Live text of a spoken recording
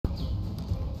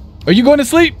Are you going to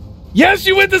sleep? Yes,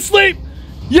 you went to sleep.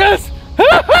 Yes.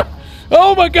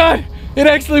 Oh my God. It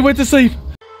actually went to sleep.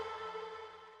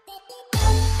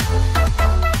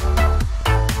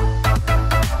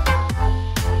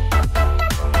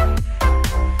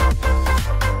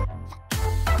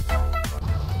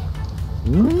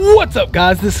 What's up,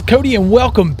 guys? This is Cody, and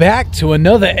welcome back to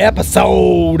another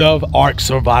episode of Ark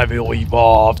Survival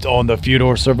Evolved on the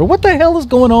Fjordur server. What the hell is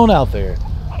going on out there?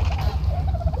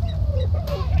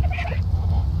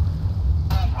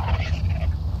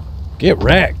 Get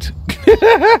wrecked.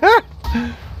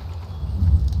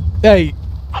 Hey,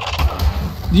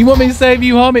 do you want me to save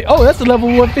you, homie? Oh, that's a level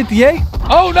 158.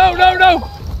 Oh, no, no, no.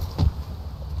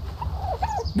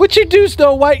 What you do,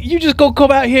 Snow White? You just gonna come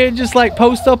out here and just like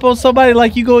post up on somebody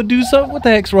like you gonna do something? What the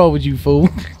heck's wrong with you, fool?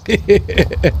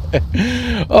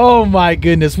 Oh my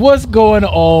goodness, what's going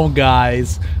on,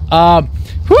 guys?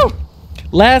 Whew.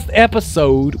 Last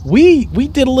episode, we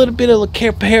did a little bit of a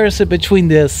comparison between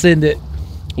the Ascendant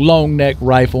long neck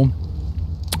rifle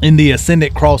and the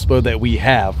Ascendant crossbow that we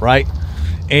have, right?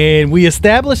 And we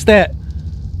established that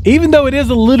even though it is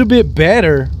a little bit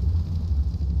better,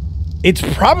 it's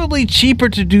probably cheaper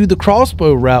to do the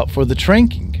crossbow route for the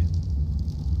tranking,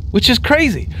 which is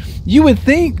crazy. You would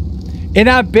think, and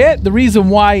I bet the reason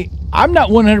why, I'm not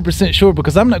 100% sure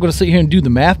because I'm not going to sit here and do the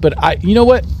math, but you know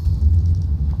what?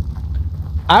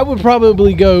 I would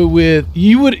probably go with,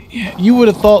 you would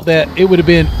have thought that it would have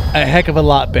been a heck of a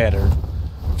lot better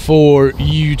for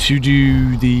you to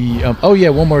do the, oh yeah,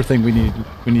 one more thing we need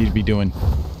to be doing.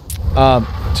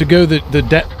 To go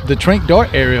the trank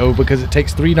dart area because it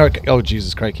takes 3 oh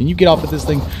Jesus Christ, can you get off of this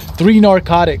thing? 3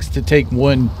 narcotics to take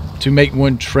one, to make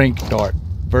 1 trank dart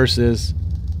versus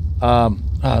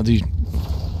dude,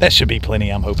 that should be plenty,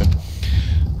 I'm hoping.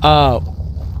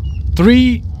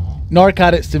 3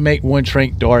 narcotics to make 1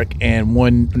 trank dart and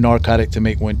 1 narcotic to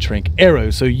make 1 trank arrow.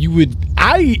 So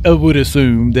I would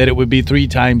assume that it would be 3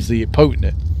 times the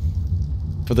potent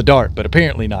for the dart, but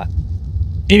apparently not.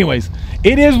 Anyways,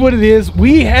 it is what it is.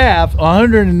 We have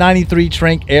 193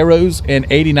 trank arrows and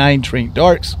 89 trank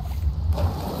darts.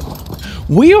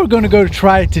 We are going to go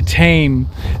try to tame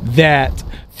that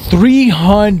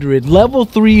 300 level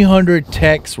 300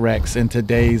 Tex Rex in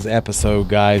today's episode,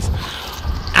 guys.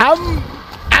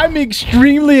 I'm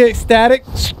extremely ecstatic,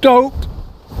 stoked,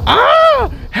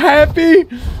 happy,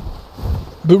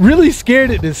 but really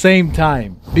scared at the same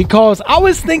time because I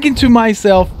was thinking to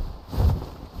myself,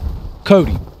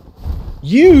 Cody,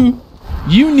 you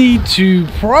need to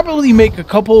probably make a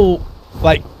couple,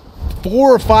 like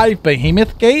 4 or 5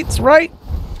 behemoth gates, right?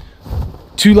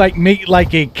 To like make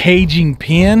like a caging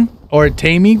pen or a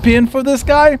taming pen for this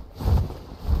guy.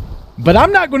 But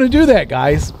I'm not going to do that,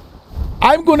 guys.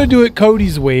 I'm going to do it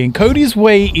Cody's way, and Cody's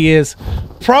way is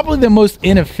probably the most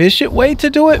inefficient way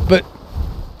to do it, but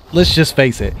let's just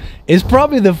face it, it's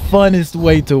probably the funnest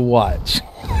way to watch.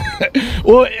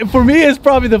 Well, for me, it's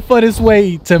probably the funnest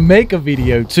way to make a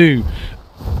video too.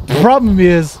 The problem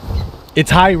is,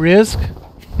 it's high risk.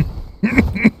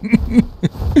 And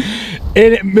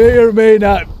it may or may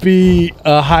not be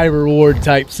a high reward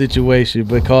type situation,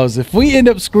 because if we end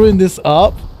up screwing this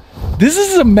up, this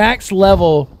is a max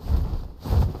level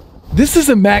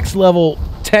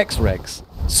Tex Rex.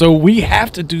 So we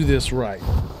have to do this right.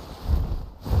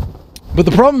 But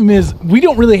the problem is we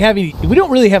don't really have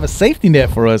a safety net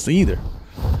for us either.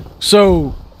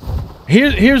 So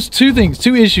here's 2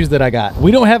 issues that I got.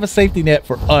 We don't have a safety net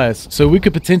for us, so we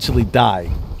could potentially die.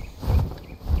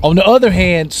 On the other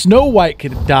hand, Snow White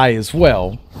could die as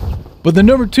well. But the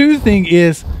number 2 thing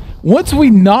is, once we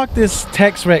knock this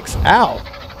Tex Rex out,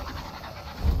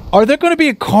 are there going to be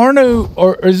a Carno,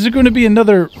 or is there going to be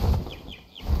another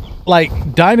like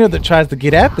dino that tries to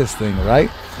get at this thing, right?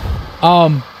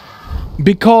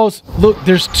 Because look,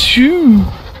 there's 2.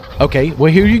 Okay,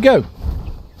 well, here you go.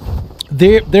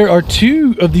 There are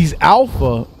 2 of these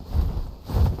alpha.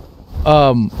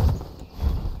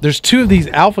 There's 2 of these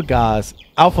alpha guys,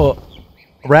 alpha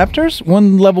raptors.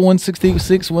 One level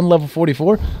 166, one level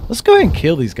 44. Let's go ahead and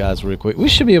kill these guys real quick. We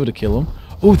should be able to kill them.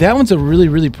 Oh, that one's a really,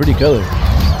 really pretty color.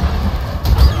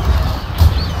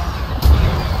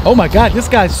 Oh my God, this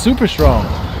guy's super strong.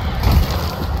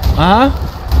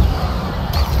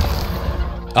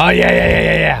 Oh,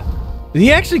 yeah.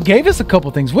 He actually gave us a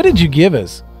couple things. What did you give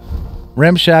us?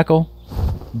 Ramshackle.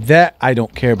 That I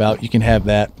don't care about. You can have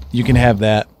that. You can have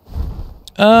that.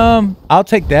 I'll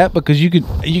take that because you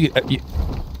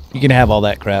can have all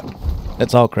that crap.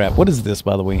 That's all crap. What is this,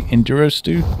 by the way? Enduro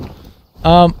stew?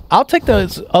 I'll take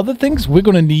those other things. We're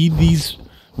going to need these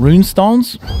rune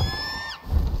stones.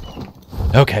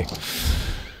 Okay.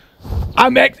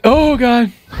 Oh,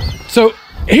 God. So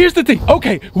Here's the thing.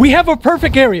 Okay, we have a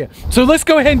perfect area. So let's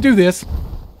go ahead and do this.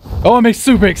 Oh, I'm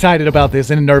super excited about this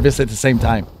and nervous at the same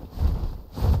time.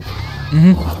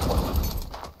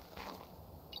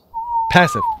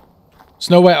 Passive.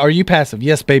 Snow White, are you passive?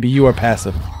 Yes, baby, you are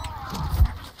passive.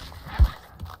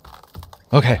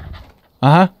 Okay.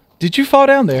 Uh-huh. Did you fall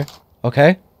down there?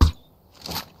 Okay.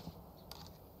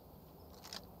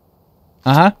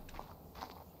 Uh-huh.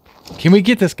 Can we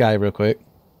get this guy real quick?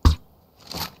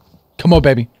 Come on,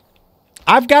 baby.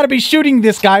 I've got to be shooting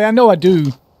this guy. I know I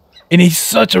do. And he's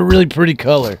such a really pretty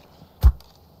color.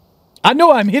 I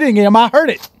know I'm hitting him. I heard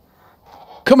it.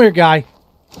 Come here, guy.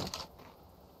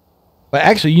 But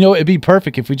actually, you know, it'd be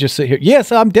perfect if we just sit here.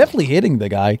 Yes, I'm definitely hitting the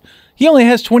guy. He only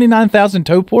has 29,000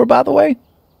 torpor, by the way.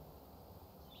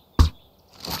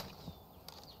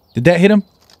 Did that hit him?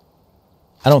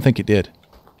 I don't think it did.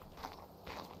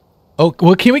 Oh,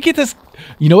 well, can we get this?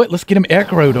 You know what? Let's get him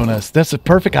aggroed on us. That's a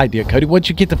perfect idea, Cody. Why don't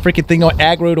you get the freaking thing on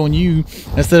aggroed on you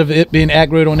instead of it being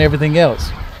aggroed on everything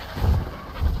else?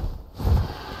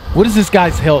 What is this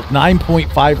guy's health?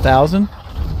 9.5 thousand?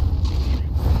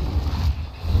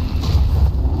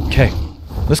 Okay.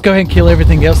 Let's go ahead and kill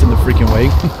everything else in the freaking way.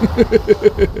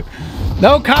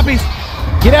 No, copies!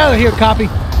 Get out of here, copy!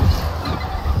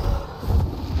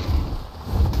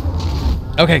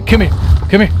 Okay, come here.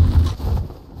 Come here.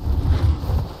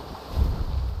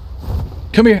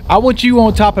 Come here. I want you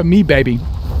on top of me, baby.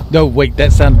 No, wait.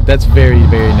 That's very,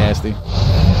 very nasty.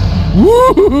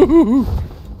 Woo!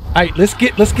 All right, let's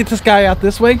get this guy out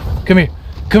this way. Come here.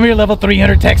 Come here, level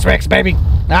 300 Tex Rex, baby.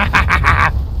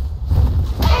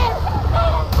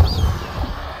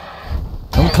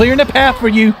 I'm clearing the path for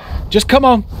you. Just come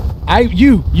on.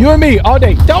 You and me all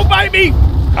day. Don't bite me.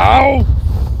 Oh.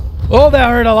 Oh, that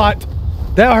hurt a lot.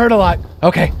 That hurt a lot.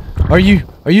 Okay. Are you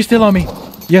still on me?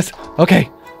 Yes. Okay.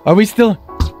 Are we still?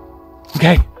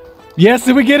 Okay. Yes,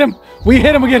 we get him. We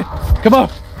hit him again. Come on.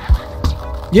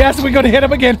 Yes, we're going to hit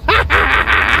him again.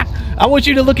 I want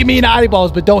you to look at me in the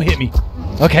eyeballs, but don't hit me.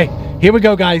 Okay. Here we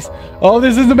go, guys. Oh,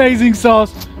 this is amazing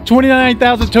sauce.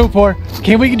 29,000 torpor.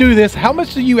 Can we do this? How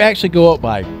much do you actually go up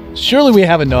by? Surely we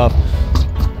have enough.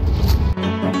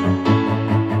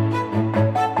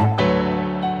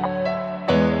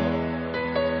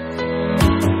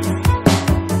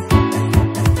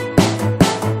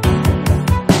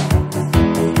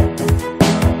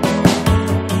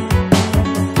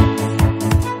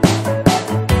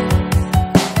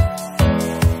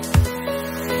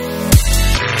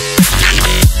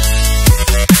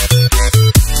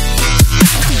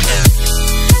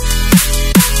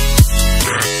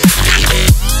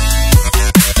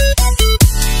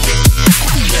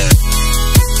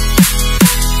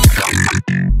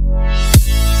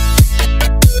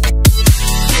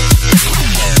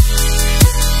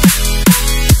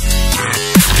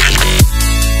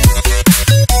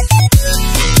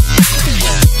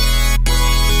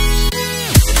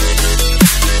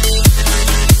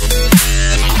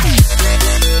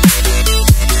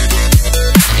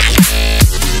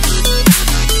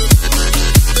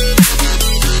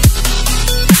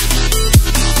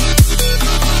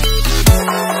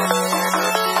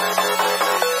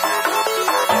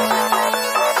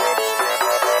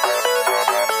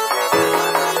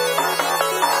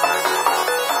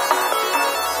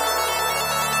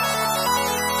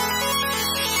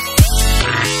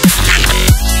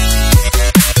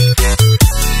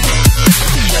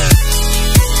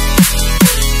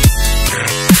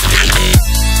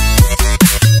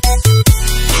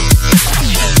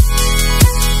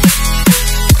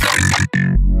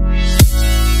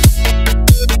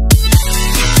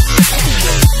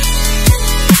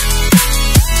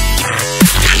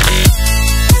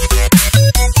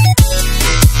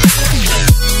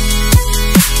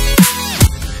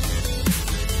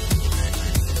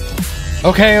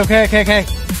 Okay.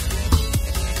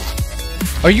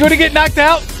 Are you going to get knocked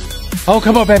out? Oh,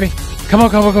 come on, baby. Come on.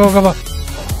 Come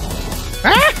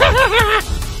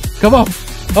on.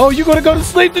 Oh, you're going to go to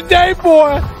sleep today,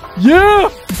 boy. Yeah.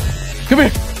 Come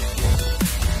here.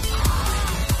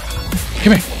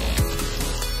 Come here.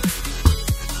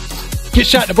 Get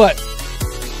shot in the butt.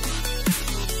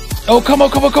 Oh, come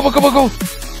on.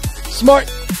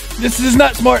 Smart. This is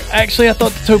not smart. Actually, I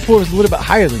thought the torpor was a little bit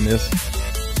higher than this.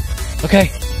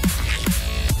 Okay.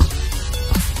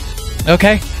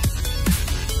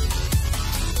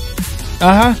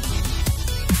 Uh-huh.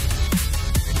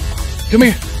 Come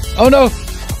here.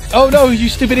 Oh no, you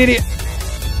stupid idiot.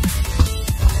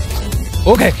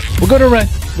 Okay, we're gonna run.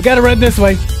 We gotta run this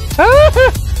way.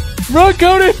 Run,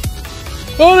 Cody!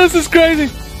 Oh, this is crazy.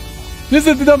 This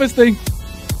is the dumbest thing.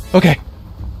 Okay.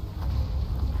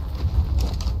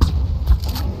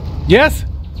 Yes?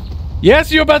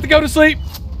 Yes, you're about to go to sleep.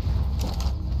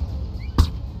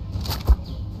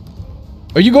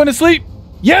 Are you going to sleep?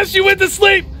 Yes, you went to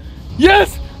sleep.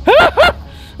 Yes.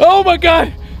 Oh my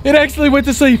God. It actually went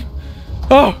to sleep.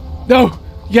 Oh, no.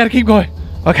 You gotta keep going.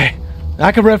 Okay.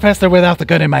 I can run faster without the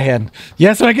gun in my hand.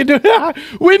 Yes, I can do it.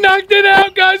 We knocked it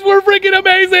out, guys. We're freaking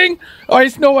amazing. All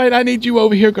right, Snow White, I need you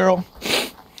over here, girl.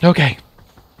 Okay.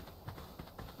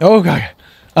 Oh, God.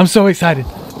 I'm so excited.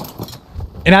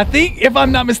 And I think, if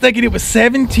I'm not mistaken, it was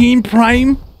 17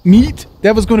 prime meat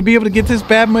that was going to be able to get this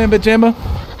bad man pajama,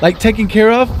 like, taken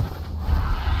care of.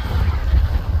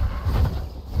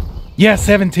 Yeah,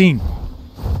 17.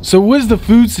 So what's the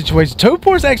food situation?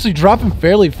 Toadpour's actually dropping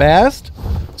fairly fast.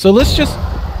 So let's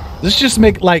just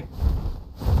make like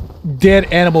dead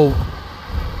animal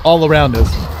all around us.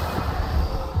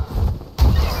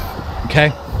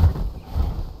 Okay.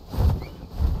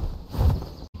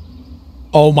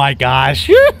 Oh my gosh.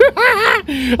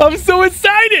 I'm so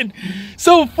excited.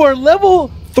 So for level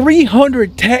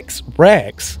 300 Tex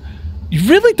Rex, you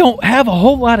really don't have a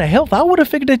whole lot of health. I would have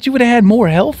figured that you would have had more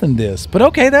health in this. But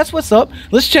okay, that's what's up.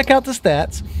 Let's check out the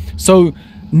stats. So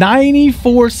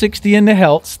 9460 in the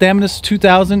health. Stamina's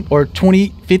 2000 or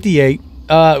 2058.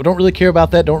 Don't really care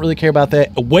about that. Don't really care about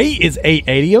that. Weight is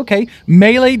 880. Okay.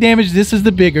 Melee damage, this is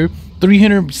the bigger.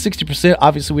 360%.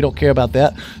 Obviously, we don't care about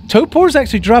that. Toadpour's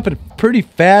actually dropping pretty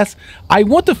fast. I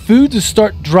want the food to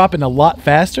start dropping a lot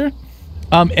faster.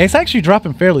 It's actually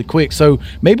dropping fairly quick, so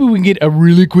maybe we can get a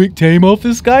really quick tame off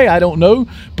this guy. I don't know.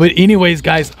 But anyways,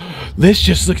 guys, let's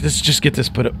just look. Let's just get this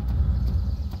put up.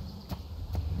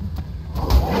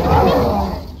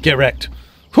 Get wrecked.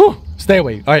 Whew. Stay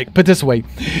away. All right, put this away.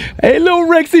 Hey, little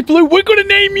Rexy Blue, we're going to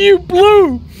name you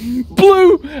Blue.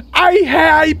 Blue.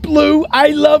 Hi, Blue. I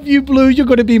love you, Blue. You're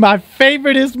going to be my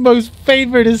favoriteest, most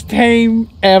favoriteest tame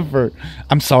ever.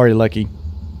 I'm sorry, Lucky.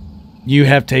 You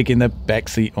have taken the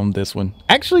backseat on this one.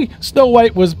 Actually, Snow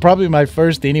White was probably my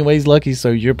first anyways, Lucky, so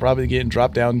you're probably getting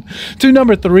dropped down to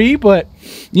number 3. But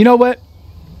you know what?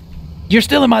 You're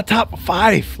still in my top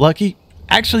 5, Lucky.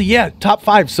 Actually, yeah, top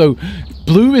 5. So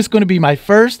Blue is going to be my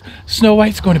first. Snow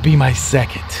White's going to be my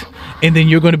second. And then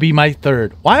you're going to be my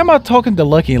third. Why am I talking to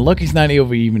Lucky? And Lucky's not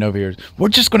even over here. We're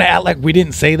just going to act like we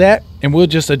didn't say that. And we'll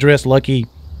just address Lucky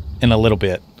in a little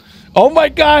bit. Oh my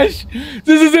gosh.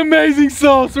 This is amazing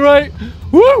sauce, right?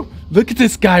 Woo! Look at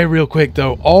this guy real quick,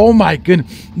 though. Oh my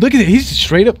goodness. Look at it. He's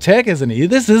straight up tech, isn't he?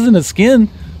 This isn't a skin.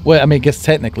 Well, I mean, I guess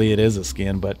technically it is a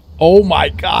skin, but oh my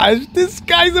gosh. This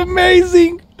guy's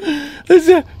amazing.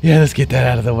 Let's get that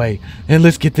out of the way. And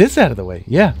let's get this out of the way.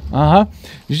 Yeah,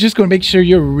 You're just going to make sure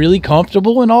you're really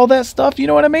comfortable and all that stuff. You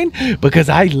know what I mean? Because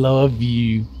I love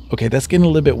you. Okay, that's getting a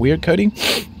little bit weird, Cody.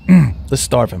 Let's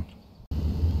starve him.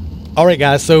 All right,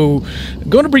 guys. So I'm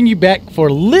going to bring you back for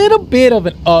a little bit of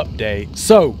an update.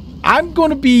 So I'm going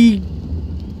to be,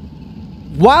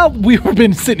 while we've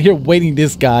been sitting here waiting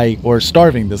this guy or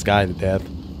starving this guy to death,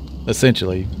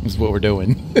 essentially, is what we're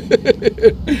doing.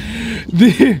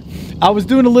 I was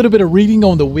doing a little bit of reading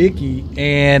on the wiki,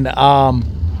 and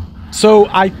so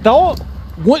I thought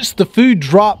once the food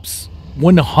drops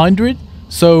 100,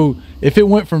 so if it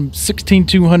went from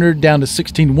 16,200 down to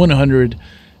 16,100,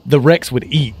 the Rex would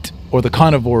eat, or the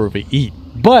carnivore would eat.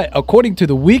 But according to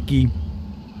the wiki,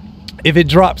 if it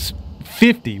drops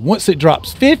 50, once it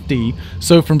drops 50,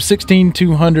 so from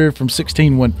 16,200, from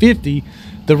 16,150,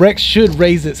 the Rex should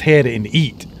raise its head and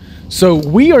eat. So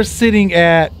we are sitting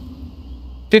at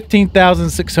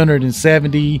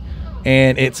 15,670,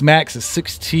 and its max is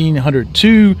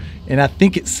 1,602, and I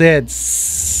think it said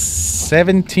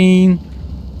 17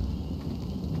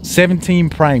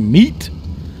 prime meat.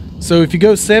 So if you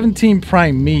go 17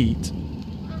 prime meat,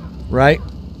 right,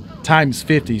 times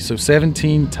 50, so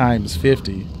 17 times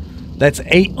 50, that's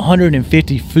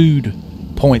 850 food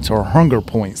points or hunger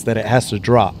points that it has to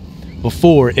drop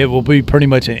before it will be pretty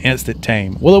much an instant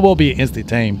tame. Well, it will be an instant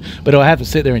tame, but it'll have to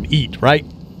sit there and eat, right?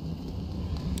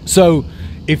 So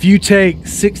if you take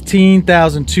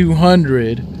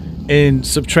 16,200 and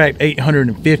subtract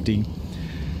 850,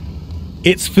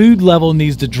 its food level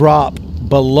needs to drop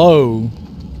below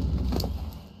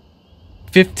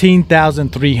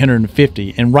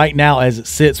 15,350, and right now as it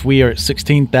sits, we are at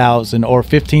 16,000 or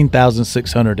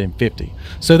 15,650.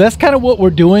 So that's kind of what we're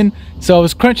doing. So I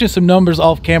was crunching some numbers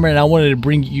off camera, and I wanted to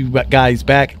bring you guys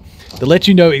back to let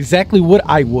you know exactly what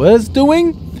I was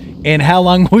doing and how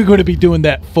long we're going to be doing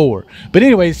that for. But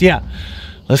anyways, yeah,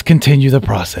 let's continue the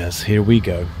process. Here we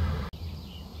go.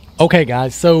 Okay,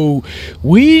 guys, so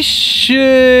we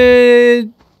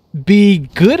should be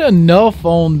good enough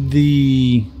on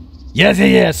the...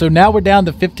 Yeah. So now we're down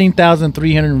to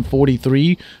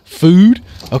 15,343 food.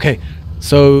 Okay,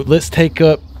 So let's take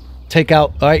out.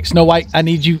 All right, Snow White. I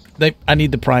need you. I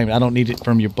need the prime. I don't need it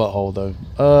from your butthole though.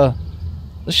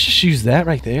 Let's just use that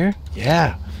right there.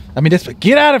 Yeah. I mean,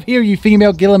 get out of here, you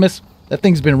female Gillimus. That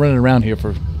thing's been running around here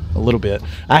for a little bit.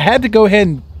 I had to go ahead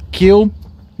and kill.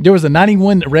 There was a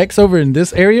 91 Rex over in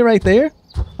this area right there.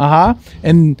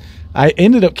 And I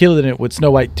ended up killing it with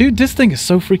Snow White. Dude, this thing is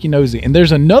so freaking nosy. And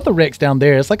there's another Rex down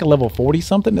there. It's like a level 40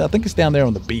 something. I think it's down there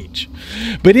on the beach.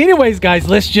 But anyways, guys,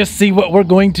 let's just see what we're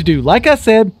going to do. Like I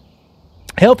said,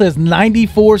 health is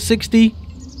 9460.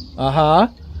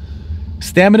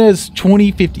 Stamina is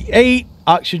 2058.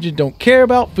 Oxygen don't care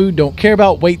about. Food don't care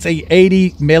about. Weight's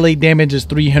 880. Melee damage is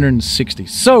 360.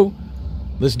 So,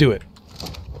 let's do it.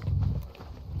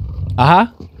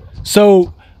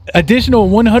 So, additional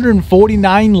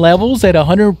 149 levels at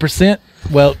 100%.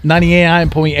 Well,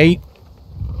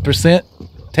 99.8%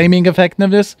 taming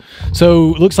effectiveness. So,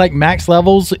 looks like max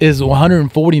levels is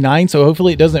 149. So,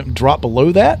 hopefully it doesn't drop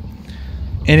below that.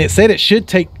 And it said it should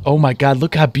take, oh my God,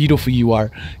 look how beautiful you are.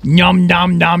 Nom,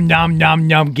 nom, nom, nom, nom,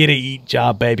 nom. Get a eat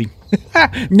job, baby.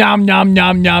 Nom, nom,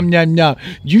 nom, nom, nom, nom.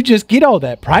 You just get all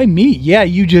that prime meat. Yeah,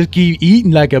 you just keep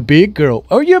eating like a big girl.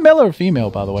 Oh, you're a male or a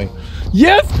female, by the way.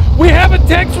 Yes, we have a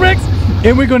Tex Rex,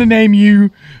 and we're going to name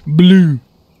you Blue.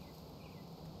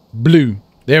 Blue.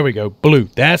 There we go. Blue.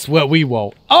 That's what we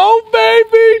want.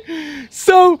 Oh, baby.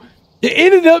 So, it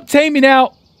ended up taming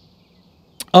out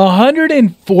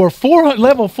 104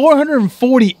 level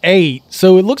 448.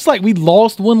 So it looks like we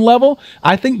lost one level.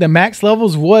 I think the max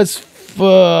levels was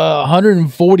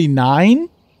 149,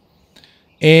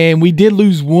 and we did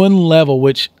lose one level.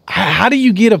 Which, how do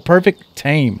you get a perfect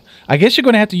tame? I guess you're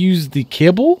going to have to use the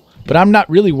kibble, but I'm not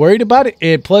really worried about it.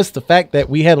 And plus the fact that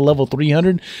we had a level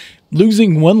 300,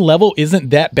 losing one level isn't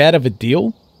that bad of a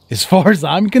deal as far as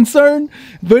I'm concerned.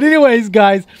 But anyways,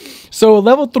 guys, so a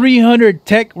level 300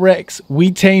 Tech Rex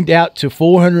we tamed out to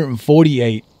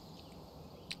 448.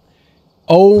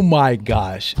 Oh my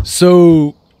gosh.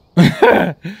 So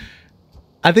I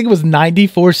think it was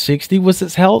 9460 was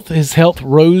his health. His health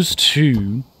rose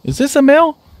to, is this a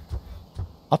male?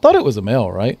 I thought it was a male,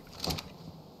 right?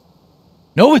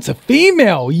 No, it's a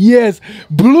female. Yes.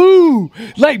 Blue.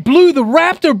 Like Blue, the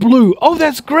raptor Blue. Oh,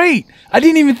 that's great. I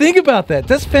didn't even think about that.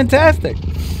 That's fantastic.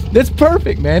 That's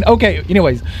perfect, man. Okay,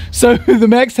 anyways. So the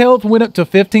max health went up to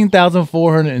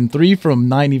 15,403 from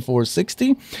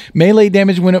 9460. Melee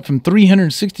damage went up from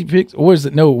 366. Or is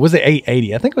it? No, was it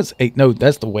 880? I think it was 8. No,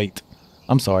 that's the weight.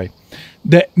 I'm sorry.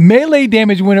 The melee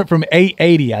damage went up from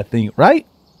 880, I think, right?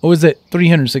 Or was it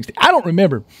 360? I don't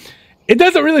remember. It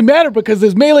doesn't really matter because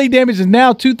his melee damage is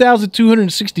now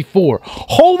 2,264.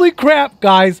 Holy crap,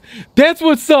 guys. That's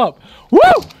what's up. Woo!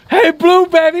 Hey, Blue,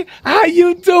 baby. How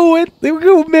you doing? We're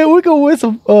going to wear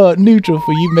some neutral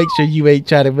for you. Make sure you ain't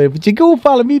trying to wear. But you go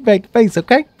follow me back to face,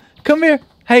 okay? Come here.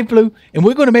 Hey, Blue. And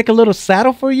we're going to make a little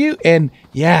saddle for you. And,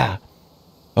 yeah.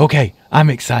 Okay, I'm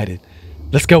excited.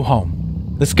 Let's go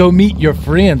home. Let's go meet your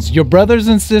friends, your brothers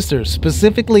and sisters,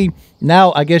 specifically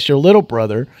now, I guess your little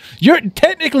brother. You're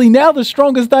technically now the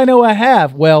strongest dino I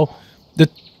have. Well, the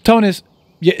tone is,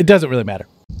 yeah, it doesn't really matter.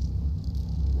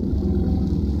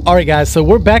 All right, guys, so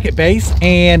we're back at base,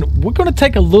 and we're going to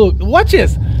take a look. Watch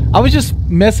this. I was just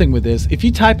messing with this. If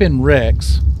you type in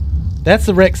Rex, that's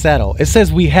the Rex saddle. It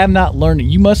says we have not learned it.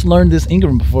 You must learn this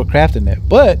Ingram before crafting it.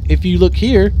 But if you look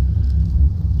here,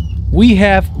 we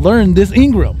have learned this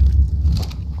Ingram.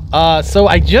 So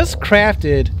I just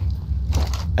crafted,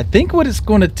 I think what it's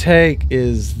going to take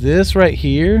is this right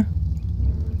here.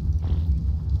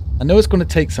 I know it's going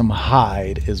to take some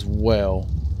hide as well.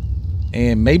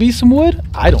 And maybe some wood?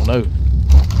 I don't know.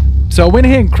 So I went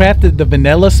ahead and crafted the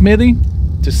vanilla smithy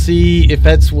to see if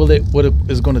that's what it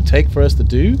is going to take for us to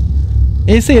do. And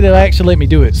it said it'll actually let me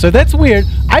do it. So that's weird.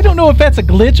 I don't know if that's a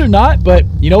glitch or not, but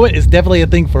you know what? It's definitely a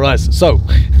thing for us. So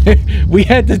we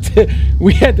had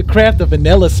to craft the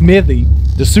vanilla smithy.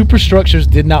 The superstructures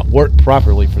did not work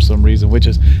properly for some reason, which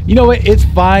is, you know what? It's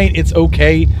fine. It's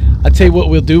okay. I tell you what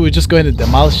we'll do. We'll just go ahead and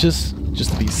demolish this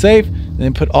just to be safe, and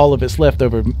then put all of its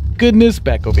leftover goodness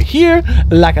back over here,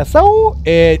 like I saw.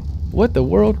 And what the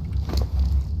world?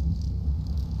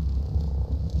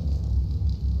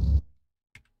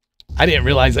 I didn't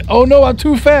realize it. Oh no, I'm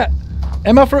too fat.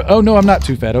 Am I for? Oh no, I'm not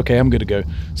too fat. Okay, I'm good to go.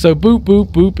 So boop,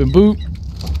 boop, boop, and boop,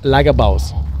 like a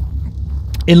boss.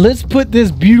 And let's put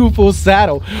this beautiful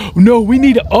saddle. No, we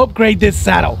need to upgrade this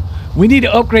saddle. We need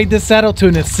to upgrade this saddle to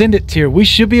an ascendant tier. We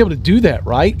should be able to do that,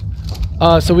 right?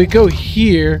 So we go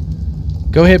here.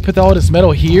 Go ahead, put all this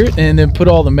metal here, and then put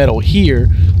all the metal here,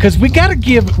 because we gotta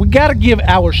give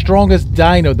our strongest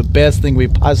dino the best thing we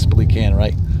possibly can,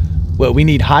 right? Well, we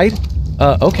need hide.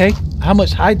 Okay. How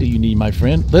much hide do you need, my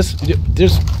friend? There's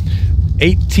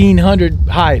 1,800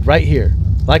 hide right here.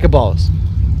 Like a boss.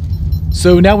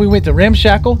 So now we went to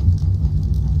ramshackle.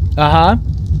 Uh-huh.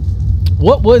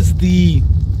 What was the...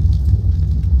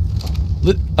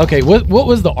 Okay, what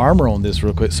was the armor on this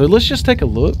real quick? So let's just take a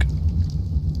look.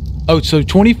 Oh, so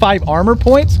 25 armor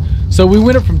points? So we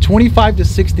went up from 25 to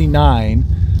 69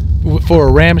 for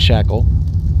a ramshackle.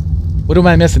 What am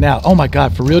I missing out? Oh my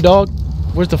god, for real, dog?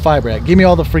 Where's the fiber at? Give me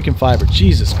all the freaking fiber.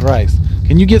 Jesus Christ.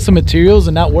 Can you get some materials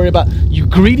and not worry about... You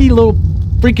greedy little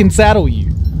freaking saddle,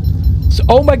 you. So,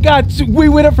 oh my god, so we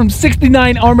went up from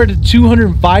 69 armor to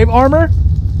 205 armor?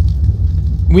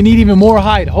 We need even more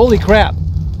hide. Holy crap.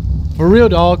 For real,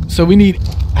 dog. So we need...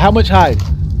 How much hide?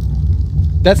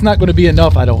 That's not going to be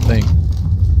enough, I don't think.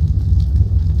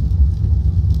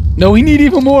 No, we need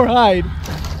even more hide.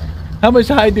 How much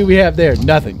hide do we have there?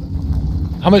 Nothing.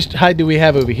 How much hide do we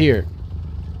have over here?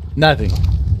 Nothing.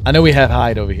 I know we have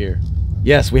hide over here.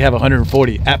 Yes, we have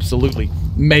 140. Absolutely.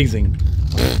 Amazing.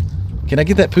 Can I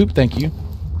get that poop? Thank you.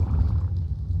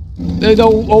 There's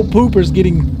old pooper's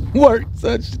getting work.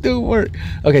 Such doing work.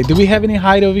 Okay, do we have any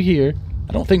hide over here?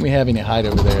 I don't think we have any hide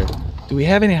over there. Do we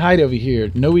have any hide over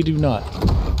here? No, we do not.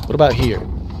 What about here?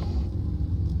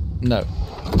 No.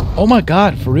 Oh my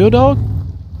god, for real, dog?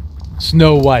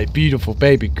 Snow White, beautiful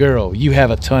baby girl. You have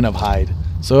a ton of hide.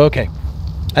 So, okay.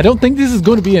 I don't think this is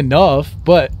going to be enough,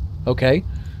 but okay.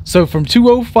 So, from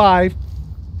 205,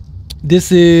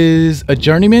 this is a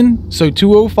journeyman. So,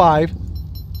 205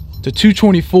 to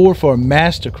 224 for a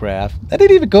mastercraft. That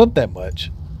didn't even go up that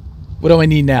much. What do I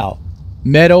need now?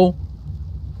 Metal,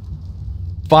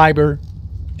 fiber,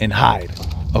 and hide.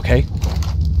 Okay.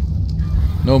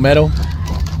 No metal.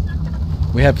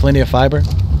 We have plenty of fiber.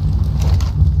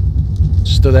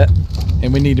 Just do that.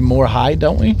 And we need more hide,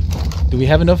 don't we? Do we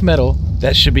have enough metal?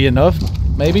 That should be enough,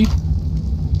 maybe?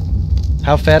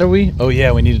 How fat are we? Oh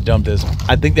yeah, we need to dump this.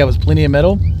 I think that was plenty of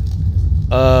metal.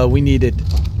 We needed...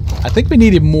 I think we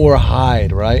needed more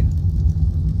hide, right?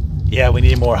 Yeah, we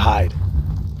need more hide.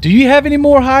 Do you have any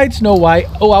more hide, Snow White?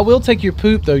 Oh, I will take your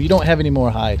poop, though. You don't have any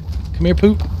more hide. Come here,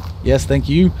 poop. Yes, thank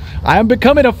you. I am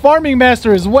becoming a farming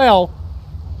master as well.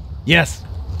 Yes.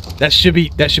 That should be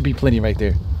plenty right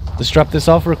there. Let's drop this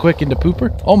off real quick into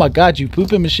Pooper. Oh my god, you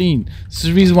pooping machine. This is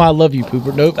the reason why I love you,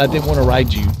 Pooper. Nope, I didn't want to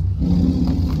ride you.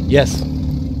 Yes.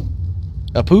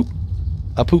 A poop?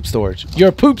 A poop storage. You're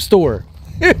a poop store.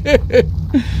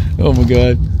 Oh my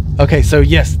god. Okay, so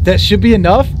yes, that should be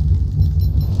enough.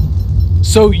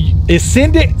 So,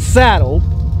 Ascendant Saddle.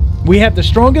 We have the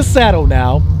strongest saddle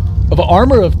now of an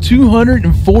armor of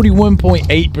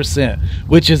 241.8%,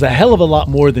 which is a hell of a lot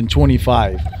more than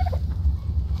 25.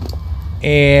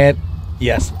 And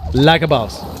yes, like a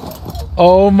boss.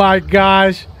 Oh my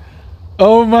gosh.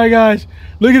 Oh my gosh.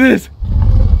 Look at this.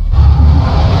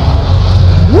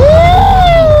 Woo!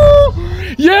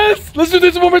 Yes! Let's do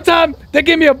this one more time. That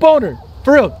gave me a boner.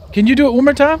 For real. Can you do it one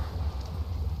more time?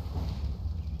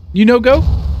 You know, go.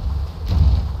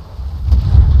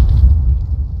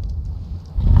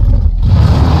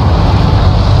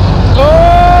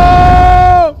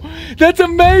 Oh! That's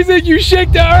amazing. You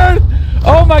shake the earth.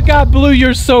 Oh my god, Blue,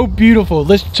 you're so beautiful.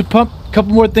 Let's pump a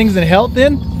couple more things in health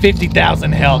then.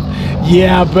 50,000 health.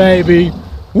 Yeah, baby.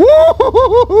 Woo!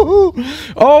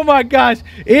 Oh my gosh.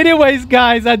 Anyways,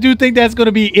 guys, I do think that's going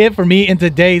to be it for me in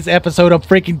today's episode. I'm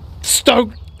freaking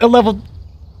stoked. A level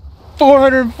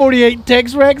 448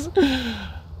 Tex Rex.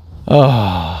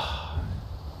 Oh.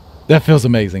 That feels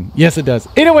amazing. Yes, it does.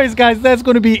 Anyways, guys, that's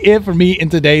going to be it for me in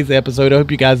today's episode. I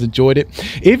hope you guys enjoyed it.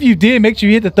 If you did, make sure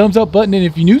you hit the thumbs up button. And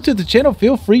if you're new to the channel,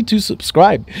 feel free to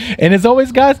subscribe. And as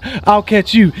always, guys, I'll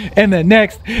catch you in the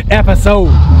next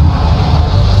episode.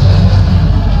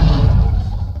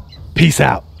 Peace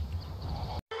out.